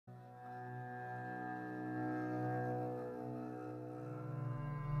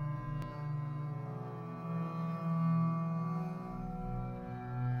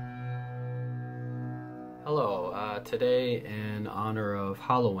Hello, today in honor of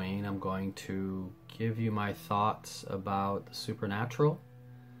Halloween, I'm going to give you my thoughts about the supernatural.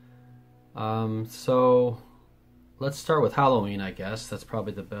 So let's start with Halloween, I guess. That's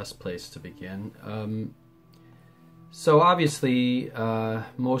probably the best place to begin. So obviously,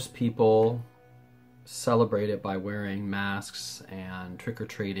 most people celebrate it by wearing masks and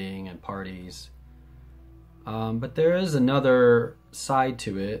trick-or-treating and parties. But there is another side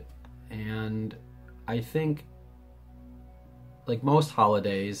to it, and I think, like most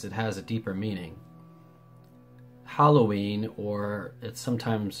holidays, it has a deeper meaning. Halloween, or it's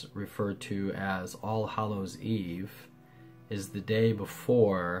sometimes referred to as All Hallows Eve, is the day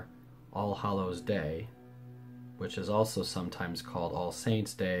before All Hallows Day, which is also sometimes called All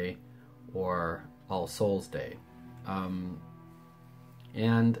Saints Day or All Souls Day.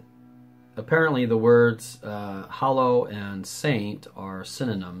 And apparently the words hallow and saint are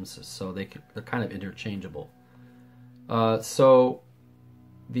synonyms, so they're kind of interchangeable. So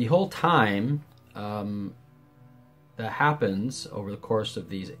the whole time that happens over the course of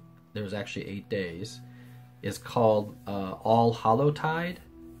these, there's actually 8 days, is called All Hallowtide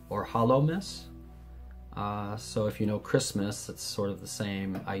or Hallowmas. So if you know Christmas, it's sort of the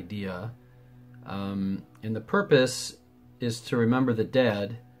same idea. And the purpose is to remember the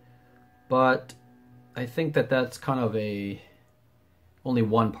dead. But I think that that's kind of only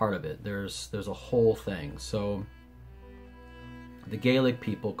one part of it. There's a whole thing. So the Gaelic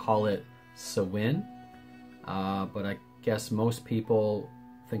people call it Samhain, but I guess most people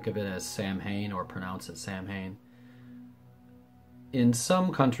think of it as Samhain or pronounce it Samhain. In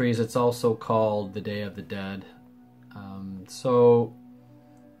some countries, it's also called the Day of the Dead. So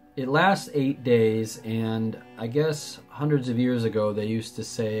it lasts 8 days, and I guess hundreds of years ago they used to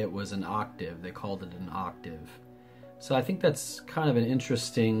say it was an octave. They called it an octave. So I think that's kind of an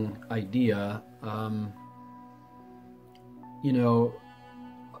interesting idea. You know,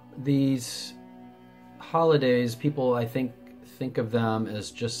 these holidays, people I think of them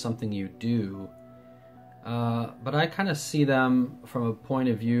as just something you do. But I kind of see them from a point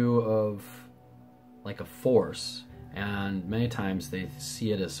of view of like a force. And many times they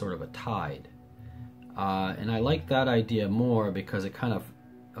see it as sort of a tide. And I like that idea more because it kind of,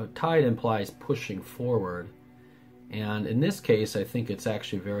 a tide implies pushing forward. And in this case, I think it's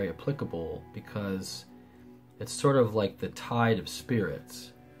actually very applicable because it's sort of like the tide of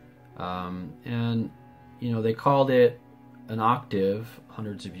spirits. And, you know, they called it an octave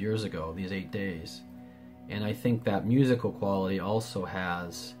hundreds of years ago, these 8 days. And I think that musical quality also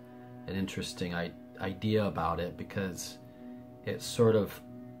has an interesting idea about it because it sort of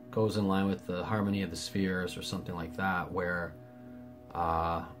goes in line with the harmony of the spheres or something like that, where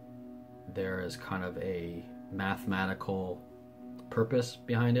there is kind of a mathematical purpose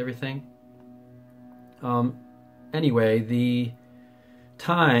behind everything. Anyway,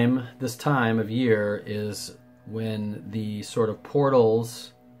 this time of year is when the sort of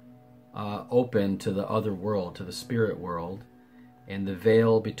portals open to the other world, to the spirit world, and the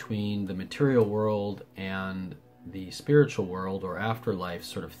veil between the material world and the spiritual world or afterlife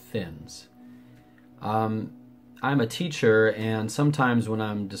sort of thins. I'm a teacher, and sometimes when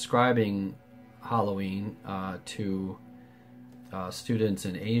I'm describing Halloween to students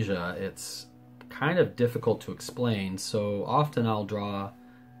in Asia, it's kind of difficult to explain, so often I'll draw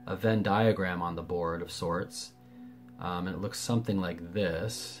a Venn diagram on the board of sorts, and it looks something like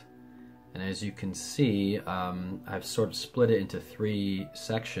this. And as you can see, I've sort of split it into 3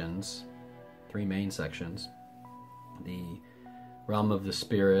 sections, 3 main sections. The realm of the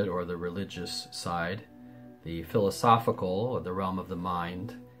spirit, or the religious side, the philosophical, or the realm of the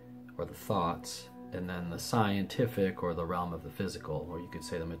mind, or the thoughts, and then the scientific, or the realm of the physical, or you could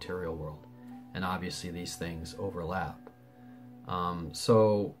say the material world. And obviously these things overlap.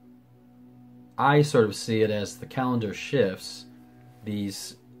 So I sort of see it as the calendar shifts,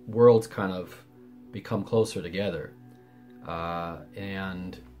 these worlds kind of become closer together,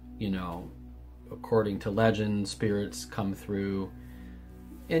 and you know, according to legend, spirits come through,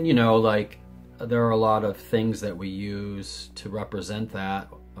 and you know, like there are a lot of things that we use to represent that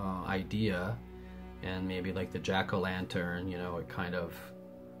idea, and maybe like the jack-o'-lantern, you know, it kind of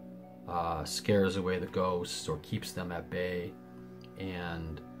scares away the ghosts or keeps them at bay,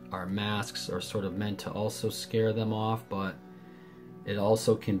 and our masks are sort of meant to also scare them off, but it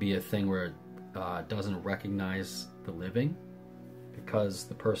also can be a thing where it doesn't recognize the living because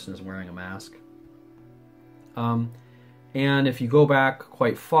the person is wearing a mask. And if you go back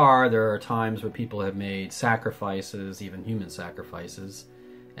quite far, there are times where people have made sacrifices, even human sacrifices,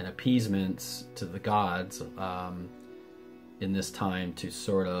 and appeasements to the gods in this time to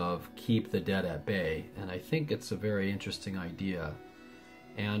sort of keep the dead at bay. And I think it's a very interesting idea.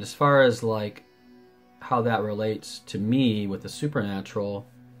 And as far as like how that relates to me with the supernatural,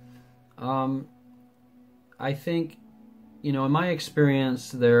 I think, you know, in my experience,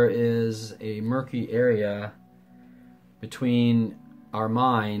 there is a murky area between our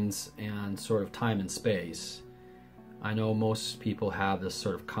minds and sort of time and space. I know most people have this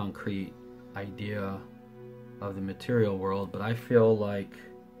sort of concrete idea of the material world, but I feel like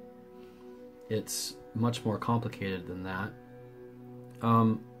it's much more complicated than that.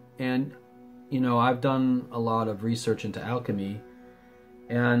 And, you know, I've done a lot of research into alchemy,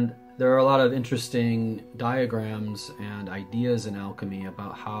 and there are a lot of interesting diagrams and ideas in alchemy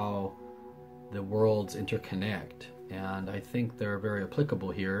about how the worlds interconnect, and I think they're very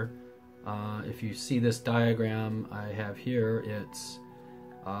applicable here. If you see this diagram I have here, it's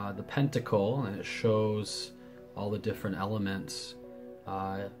the pentacle, and it shows all the different elements,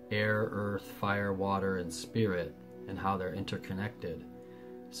 air, earth, fire, water, and spirit, and how they're interconnected.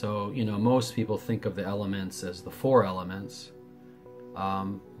 So, you know, most people think of the elements as the four elements,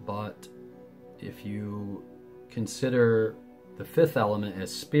 but if you consider the fifth element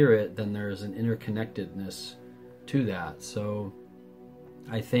as spirit, then there's an interconnectedness to that. So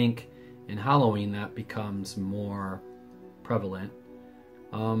I think in Halloween that becomes more prevalent.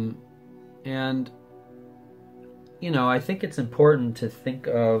 And, you know, I think it's important to think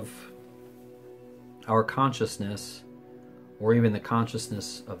of our consciousness, or even the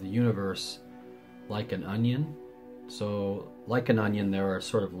consciousness of the universe, like an onion. So like an onion, there are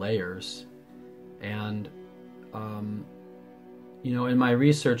sort of layers. And, you know, in my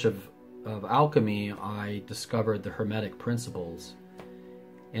research of alchemy, I discovered the Hermetic principles.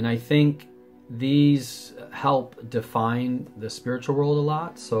 And I think these help define the spiritual world a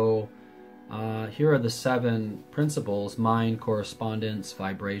lot. So here are the 7 principles: mind, correspondence,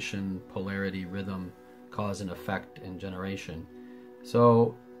 vibration, polarity, rhythm, cause and effect, and generation.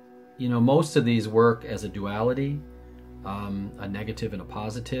 So, you know, most of these work as a duality, a negative and a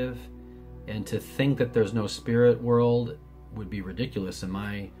positive. And to think that there's no spirit world would be ridiculous in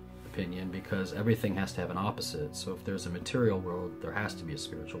my opinion, because everything has to have an opposite. So if there's a material world, there has to be a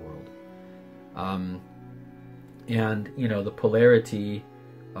spiritual world. And, you know, the polarity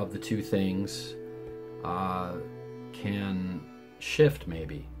of the two things can shift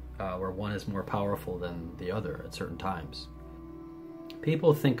maybe, where one is more powerful than the other at certain times.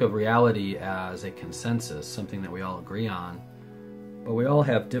 People think of reality as a consensus, something that we all agree on, but we all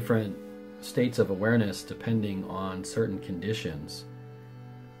have different states of awareness depending on certain conditions.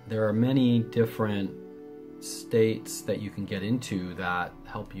 There are many different states that you can get into that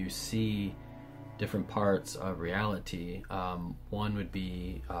help you see different parts of reality. One would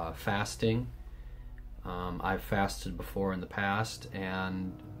be fasting. I've fasted before in the past,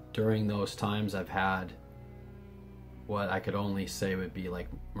 and during those times I've had what I could only say would be like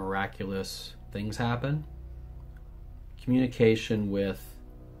miraculous things happen. Communication with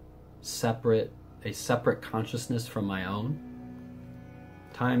a separate consciousness from my own.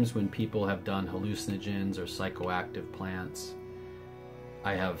 Times when people have done hallucinogens or psychoactive plants.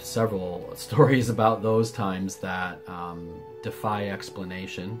 I have several stories about those times that defy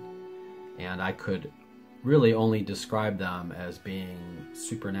explanation, and I could really only describe them as being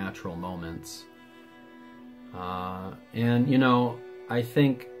supernatural moments. And, you know, I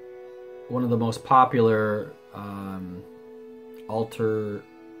think one of the most popular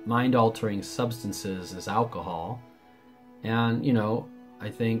mind-altering substances is alcohol. And, you know, I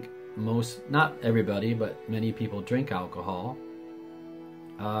think not everybody, but many people drink alcohol.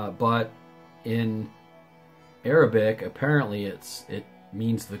 But in Arabic, apparently it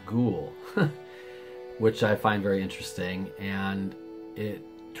means the ghoul, which I find very interesting, and it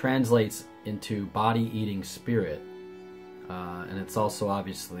translates into body-eating spirit. And it's also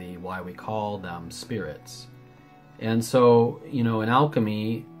obviously why we call them spirits. And so, you know, in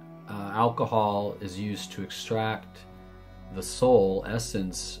alchemy, alcohol is used to extract the soul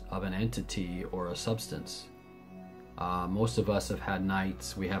essence of an entity or a substance. Most of us have had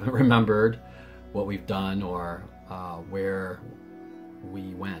nights we haven't remembered what we've done or where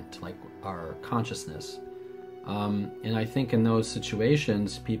we went, like our consciousness. And I think in those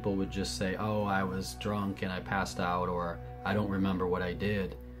situations, people would just say, oh, I was drunk and I passed out, or I don't remember what I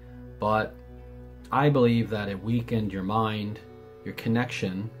did. But I believe that it weakened your mind, your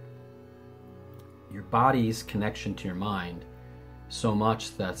connection, your body's connection to your mind so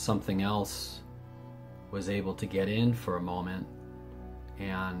much that something else was able to get in for a moment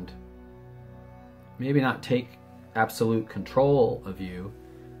and maybe not take absolute control of you,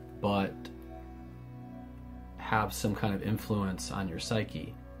 but have some kind of influence on your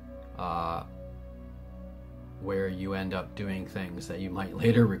psyche, where you end up doing things that you might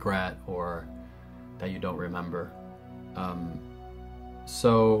later regret or that you don't remember.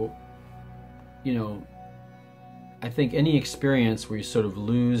 So, you know, I think any experience where you sort of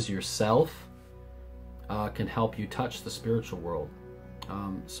lose yourself can help you touch the spiritual world.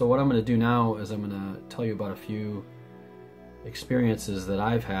 So what I'm going to do now is I'm going to tell you about a few experiences that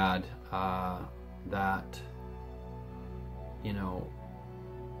I've had that, you know,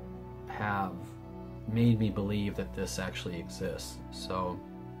 have made me believe that this actually exists. So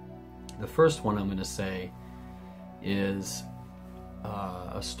the first one I'm going to say is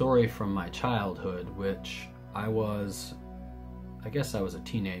a story from my childhood, which I guess I was a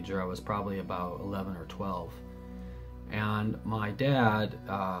teenager. I was probably about 11 or 12. And my dad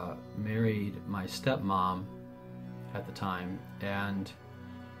married my stepmom at the time, and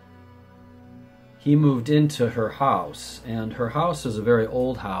he moved into her house. And her house is a very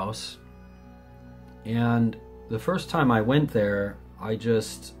old house. And the first time I went there, I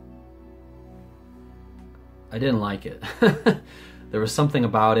didn't like it. There was something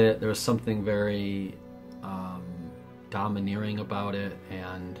about it. There was something very domineering about it,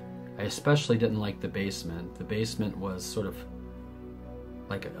 and I especially didn't like the basement. The basement was sort of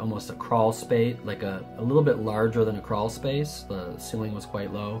like almost a crawl space, like a little bit larger than a crawl space. The ceiling was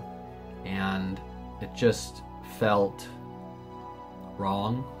quite low, and it just felt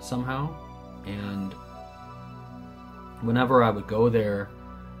wrong somehow. And whenever I would go there,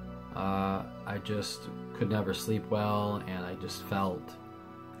 I just could never sleep well, and I just felt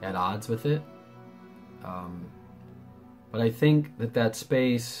at odds with it. But I think that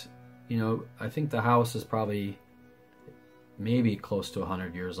space, you know, I think the house is probably maybe close to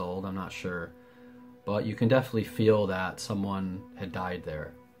 100 years old. I'm not sure. But you can definitely feel that someone had died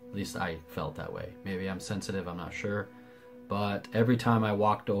there. At least I felt that way. Maybe I'm sensitive, I'm not sure. But every time I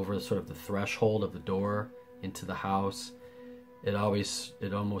walked over sort of the threshold of the door into the house, it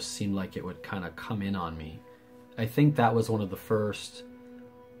almost seemed like it would kind of come in on me. I think that was one of the first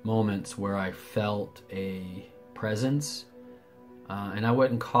moments where I felt a presence, and I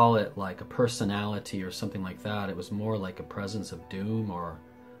wouldn't call it like a personality or something like that. It was more like a presence of doom or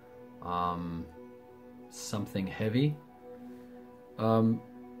something heavy.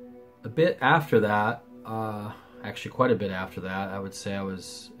 A bit after that, actually quite a bit after that, I would say I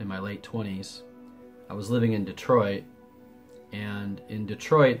was in my late 20s. I was living in Detroit, and in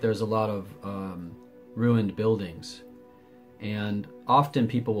Detroit there's a lot of ruined buildings, and often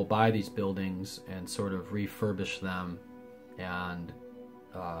people will buy these buildings and sort of refurbish them and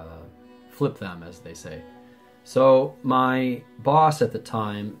flip them, as they say. So my boss at the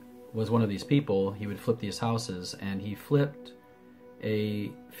time was one of these people. He would flip these houses, and he flipped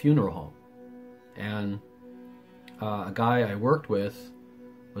a funeral home, and a guy I worked with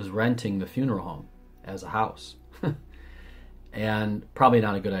was renting the funeral home as a house. And probably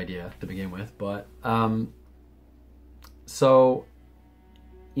not a good idea to begin with, but so,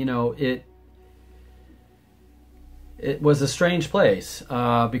 you know, it was a strange place.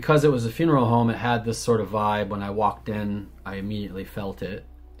 Because it was a funeral home, it had this sort of vibe. When I walked in, I immediately felt it.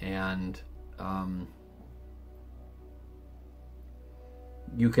 And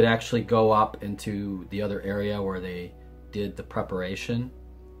you could actually go up into the other area where they did the preparation.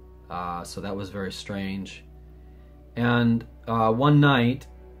 So that was very strange. And one night,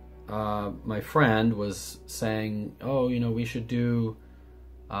 my friend was saying, oh, you know, we should do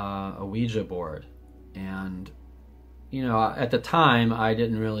a Ouija board. And, you know, at the time, I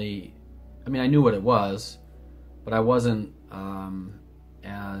didn't really, I mean, I knew what it was, but I wasn't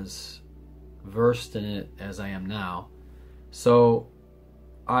as versed in it as I am now. So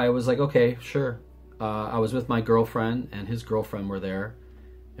I was like, okay, sure. I was with my girlfriend, and his girlfriend were there,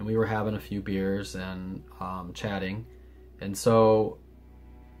 and we were having a few beers and chatting. And so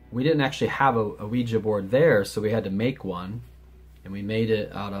we didn't actually have a Ouija board there, so we had to make one. And we made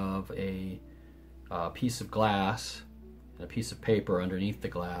it out of a piece of glass and a piece of paper underneath the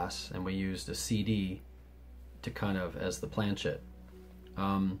glass, and we used a CD to kind of as the planchet.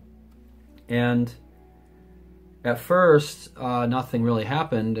 And at first, nothing really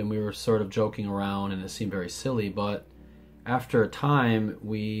happened, and we were sort of joking around, and it seemed very silly. But after a time,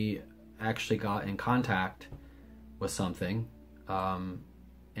 we actually got in contact with something.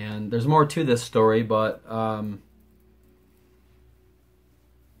 And there's more to this story, but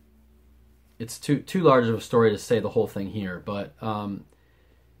it's too large of a story to say the whole thing here. But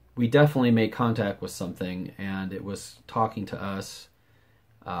we definitely made contact with something, and it was talking to us.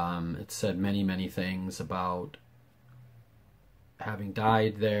 It said many, many things about having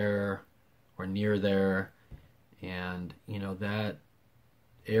died there or near there, And that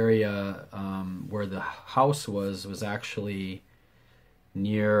area where the house was actually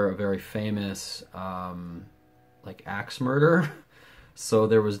near a very famous like axe murder. So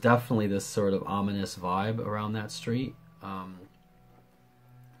there was definitely this sort of ominous vibe around that street.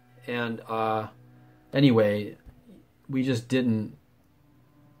 And anyway, we didn't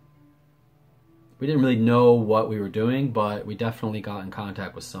really know what we were doing, but we definitely got in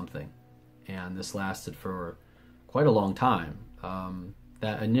contact with something. And this lasted for quite a long time.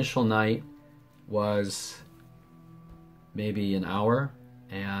 That initial night was maybe an hour,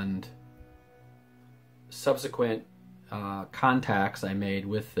 and subsequent contacts I made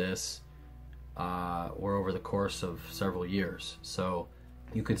with this were over the course of several years. So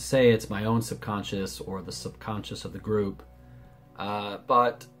you could say it's my own subconscious or the subconscious of the group,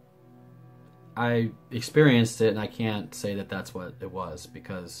 but I experienced it, and I can't say that that's what it was,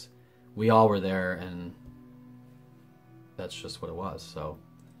 because we all were there, and that's just what it was. So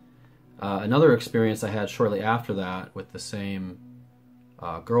another experience I had shortly after that with the same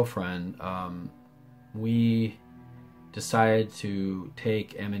girlfriend, we decided to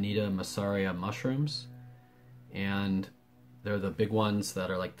take Amanita muscaria mushrooms, and they're the big ones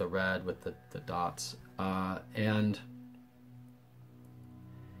that are like the red with the dots, and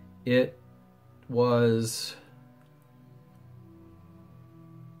it was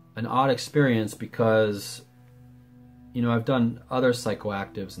an odd experience because I've done other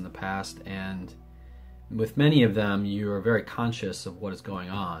psychoactives in the past, and with many of them you are very conscious of what is going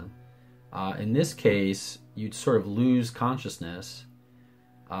on. In this case, you'd sort of lose consciousness,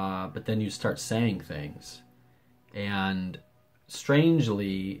 but then you'd start saying things, and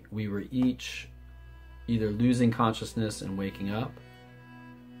strangely we were each either losing consciousness and waking up.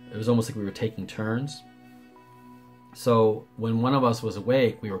 It was almost like we were taking turns. So when one of us was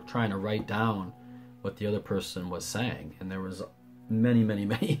awake, we were trying to write down what the other person was saying, and there was many, many,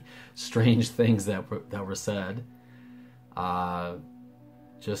 many strange things that were said,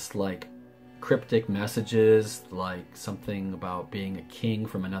 just like cryptic messages, like something about being a king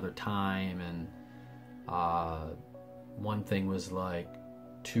from another time, and one thing was like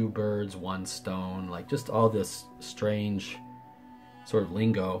 2 birds, 1 stone, like just all this strange sort of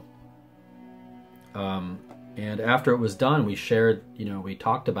lingo. And after it was done, we shared, we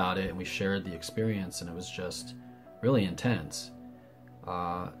talked about it, and we shared the experience, and it was just really intense.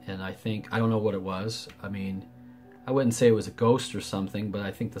 And I don't know what it was. I mean, I wouldn't say it was a ghost or something, but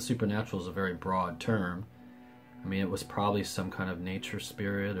I think the supernatural is a very broad term. I mean, it was probably some kind of nature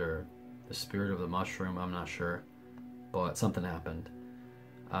spirit or the spirit of the mushroom, I'm not sure, but something happened.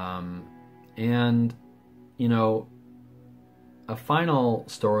 And, a final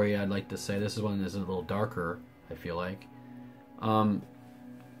story I'd like to say, this is one that is a little darker, I feel like.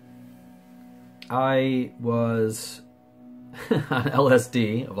 I was on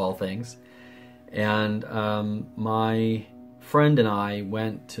LSD, of all things, and my friend and I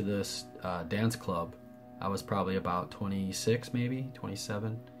went to this dance club. I was probably about 26, maybe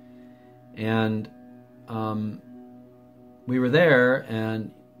 27, and we were there,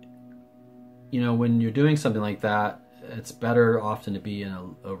 and when you're doing something like that, it's better often to be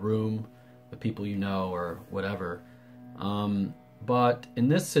in a room with people or whatever. But in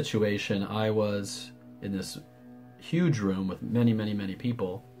this situation, I was in this huge room with many, many, many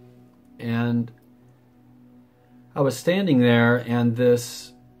people, and I was standing there, and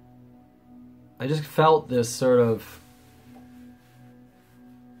I just felt this sort of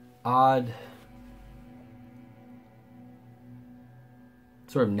odd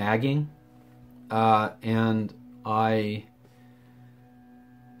sort of nagging, and I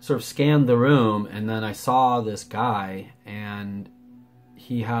sort of scanned the room, and then I saw this guy, and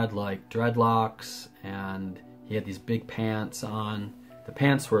he had like dreadlocks, and he had these big pants on. The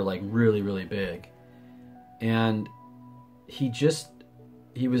pants were like really, really big, and he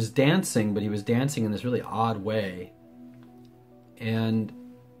was dancing, but he was dancing in this really odd way, and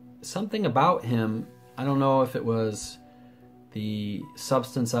something about him, I don't know if it was the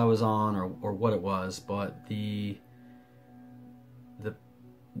substance I was on or what it was, but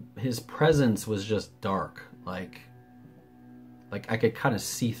his presence was just dark, like I could kind of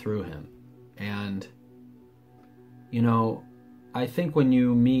see through him. And I think when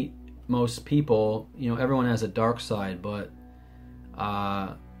you meet most people, everyone has a dark side, but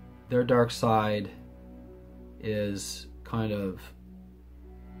their dark side is kind of,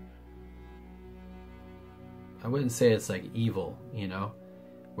 I wouldn't say it's like evil,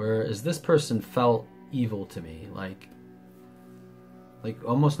 whereas this person felt evil to me, like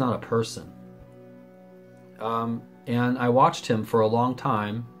almost not a person. And I watched him for a long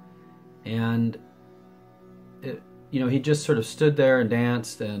time, and he just sort of stood there and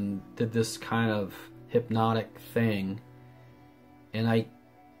danced and did this kind of hypnotic thing, and I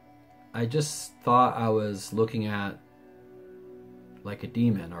just thought I was looking at like a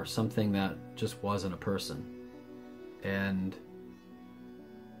demon or something that just wasn't a person. And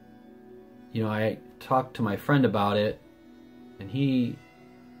I talked to my friend about it, and he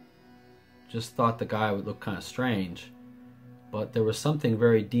just thought the guy would look kind of strange, but there was something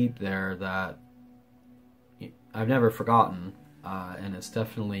very deep there that I've never forgotten, and it's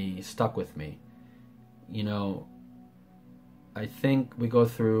definitely stuck with me. I think we go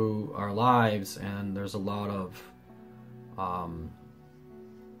through our lives and there's a lot of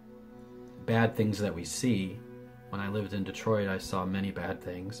bad things that we see. When I lived in Detroit, I saw many bad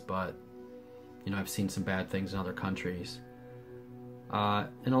things, but I've seen some bad things in other countries.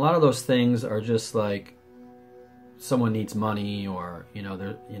 And a lot of those things are just like someone needs money, or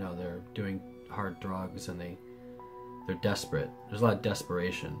they're doing hard drugs and they're desperate. There's a lot of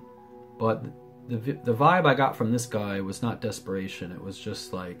desperation. But the vibe I got from this guy was not desperation. It was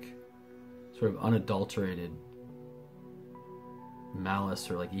just like sort of unadulterated malice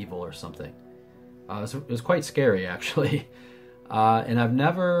or like evil or something. It was quite scary, actually. And I've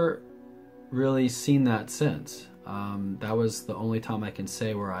never really seen that since. That was the only time I can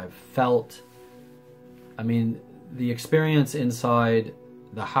say where I've felt, the experience inside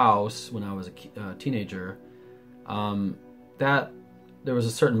the house when I was a teenager, that there was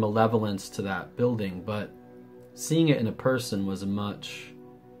a certain malevolence to that building, but seeing it in a person was a much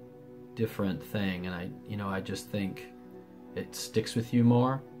different thing, and I just think it sticks with you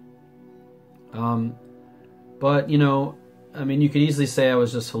more. But you could easily say I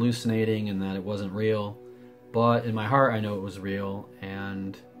was just hallucinating and that it wasn't real, but in my heart I know it was real.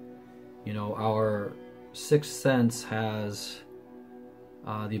 And our sixth sense has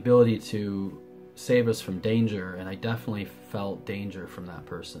the ability to save us from danger, and I definitely felt danger from that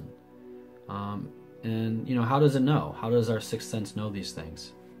person. And how does it know? How does our sixth sense know these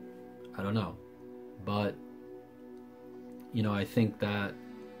things? I don't know, but I think that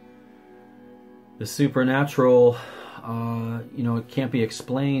the supernatural, it can't be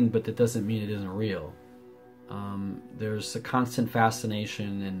explained, but that doesn't mean it isn't real. There's a constant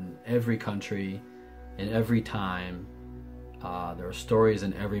fascination in every country, in every time. There are stories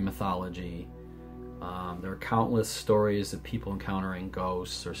in every mythology. There are countless stories of people encountering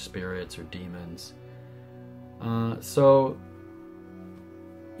ghosts or spirits or demons.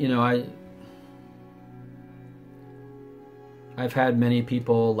 I've had many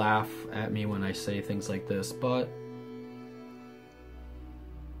people laugh at me when I say things like this, but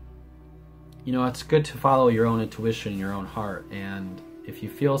it's good to follow your own intuition, your own heart, and if you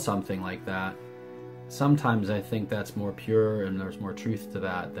feel something like that, sometimes I think that's more pure and there's more truth to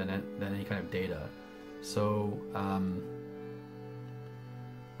that than any kind of data. So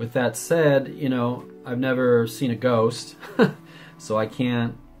with that said, I've never seen a ghost, so I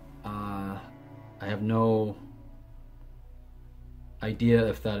can't, I have no idea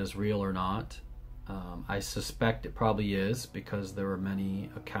if that is real or not. I suspect it probably is, because there are many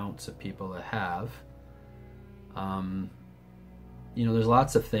accounts of people that have. There's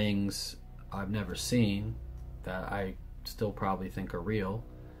lots of things I've never seen that I still probably think are real.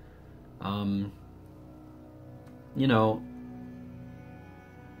 I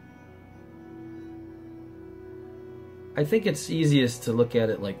think it's easiest to look at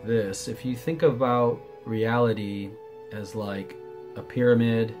it like this. If you think about reality as like a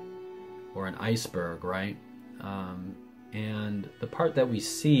pyramid or an iceberg, right? And the part that we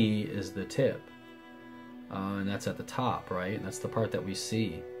see is the tip, and that's at the top, right? And that's the part that we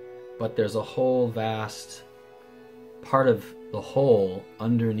see. But there's a whole vast part of the whole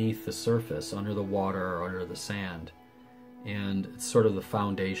underneath the surface, under the water or under the sand, and it's sort of the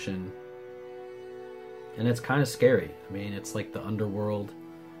foundation. And it's kind of scary. It's like the underworld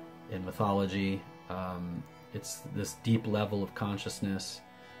in mythology. It's this deep level of consciousness,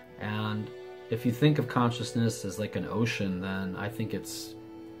 and if you think of consciousness as like an ocean, then I think it's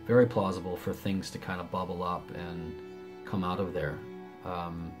very plausible for things to kind of bubble up and come out of there.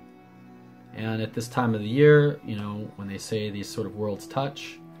 And at this time of the year, when they say these sort of worlds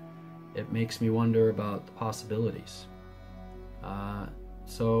touch, it makes me wonder about the possibilities.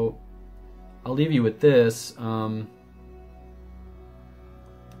 So I'll leave you with this.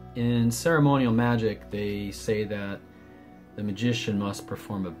 In ceremonial magic, they say that the magician must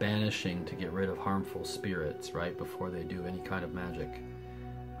perform a banishing to get rid of harmful spirits, right, before they do any kind of magic.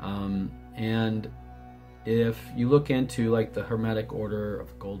 And if you look into like the Hermetic Order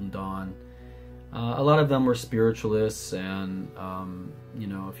of Golden Dawn, a lot of them were spiritualists, and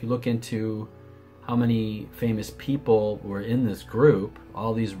if you look into how many famous people were in this group,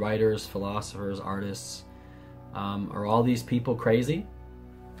 all these writers, philosophers, artists. Are all these people crazy?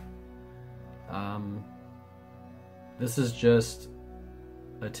 This is just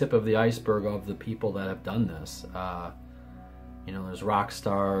a tip of the iceberg of the people that have done this. You know, there's rock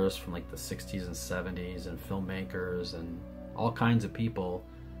stars from like the 60s and 70s and filmmakers and all kinds of people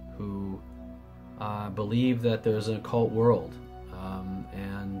who believe that there's an occult world.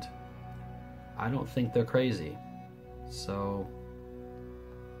 And I don't think they're crazy. So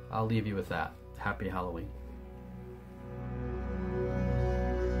I'll leave you with that. Happy Halloween.